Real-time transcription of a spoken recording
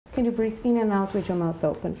Can you breathe in and out with your mouth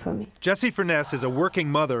open for me? Jessie Furness is a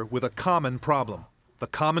working mother with a common problem, the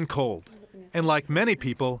common cold. And like many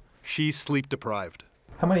people, she's sleep deprived.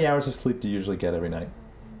 How many hours of sleep do you usually get every night?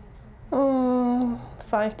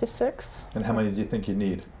 5 to 6. And how many do you think you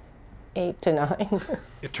need? 8 to 9.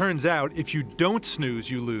 It turns out if you don't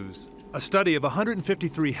snooze, you lose. A study of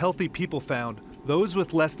 153 healthy people found those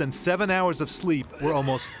with less than 7 hours of sleep were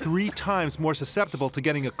almost 3 times more susceptible to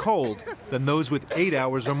getting a cold than those with 8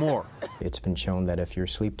 hours or more. It's been shown that if you're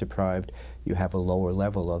sleep deprived, you have a lower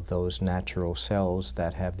level of those natural cells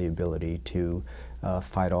that have the ability to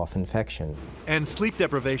fight off infection. And sleep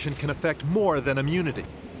deprivation can affect more than immunity.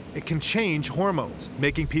 It can change hormones,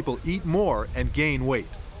 making people eat more and gain weight.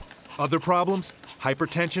 Other problems?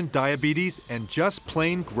 Hypertension, diabetes, and just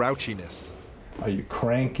plain grouchiness. Are you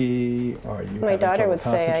cranky? Are you My daughter would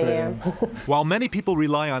say I am. While many people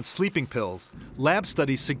rely on sleeping pills, lab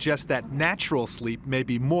studies suggest that natural sleep may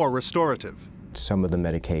be more restorative. Some of the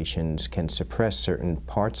medications can suppress certain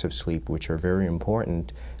parts of sleep which are very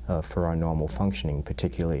important for our normal functioning,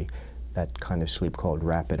 particularly that kind of sleep called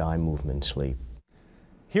rapid eye movement sleep.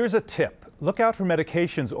 Here's a tip. Look out for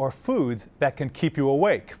medications or foods that can keep you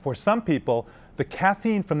awake. For some people, the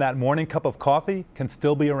caffeine from that morning cup of coffee can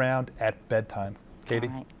still be around at bedtime. Katie?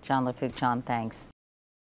 All right. Jon LaPook, Jon, thanks.